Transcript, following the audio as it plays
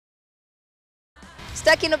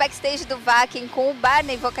Estou aqui no backstage do Wacken com o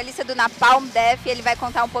Barney, vocalista do NAPALM Death, e ele vai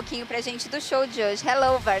contar um pouquinho pra gente do show de hoje.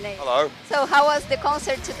 Hello, Barney. Hello. So, how was the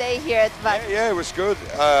concert today here at Wacken? Yeah, it was good.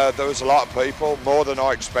 There was a lot of people, more than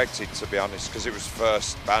I expected, to be honest, because it was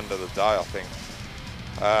first band of the day, I think.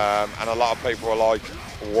 And a lot of people were like,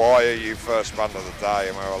 "Why are you first band of the day?"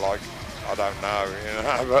 And we were like, "I don't know, you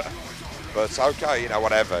know." But it's okay, you know,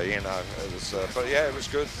 whatever, you know. It was, but yeah, it was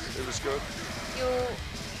good. It was good.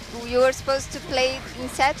 You were supposed to play in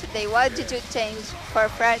Saturday. What did you change for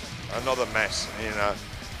Friday? Another mess, you know.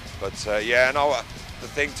 But yeah, no. The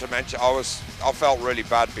thing to mention, I felt really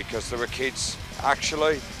bad because there were kids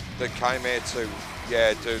actually that came here to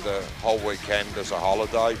do the whole weekend as a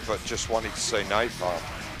holiday, but just wanted to see Napalm.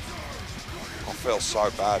 I feel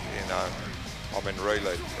so bad, you know. I mean,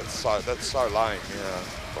 really, that's so lame, you know.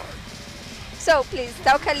 So please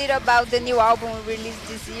talk a little about the new album released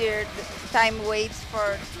this year, Time Waits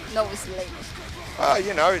for No Sleep.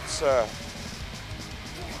 You know, it's a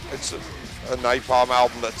Napalm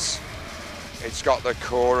album it's got the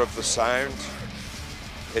core of the sound.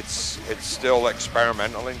 It's still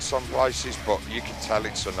experimental in some places, but you can tell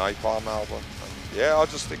it's a Napalm album. And yeah, I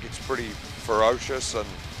just think it's pretty ferocious, and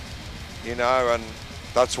you know, and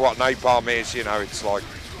that's what Napalm is. You know, it's like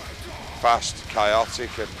fast,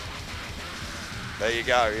 chaotic, and there you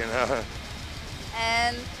go, you know.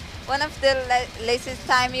 And one of the latest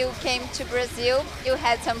time you came to Brazil, you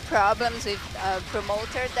had some problems with a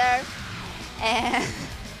promoter there, and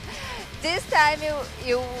this time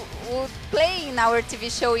you would play in our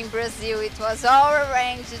TV show in Brazil. It was all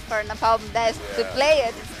arranged for NAPALM Death to play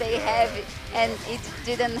at Stay Heavy, and it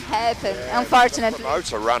didn't happen, unfortunately. The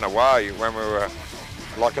promoter ran away when we were,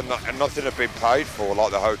 like, nothing had been paid for,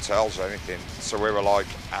 like the hotels or anything. So we were like,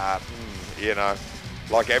 you know,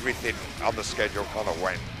 like everything on the schedule kind of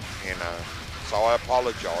went, you know. So I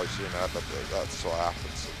apologise, you know, but that's what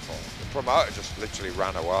happens sometimes. The promoter just literally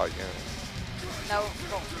ran away, you know.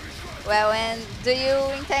 No. Well, and do you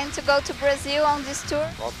intend to go to Brazil on this tour?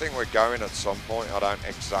 I think we're going at some point. I don't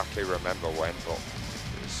exactly remember when, but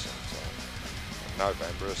it's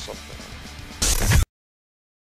November or something.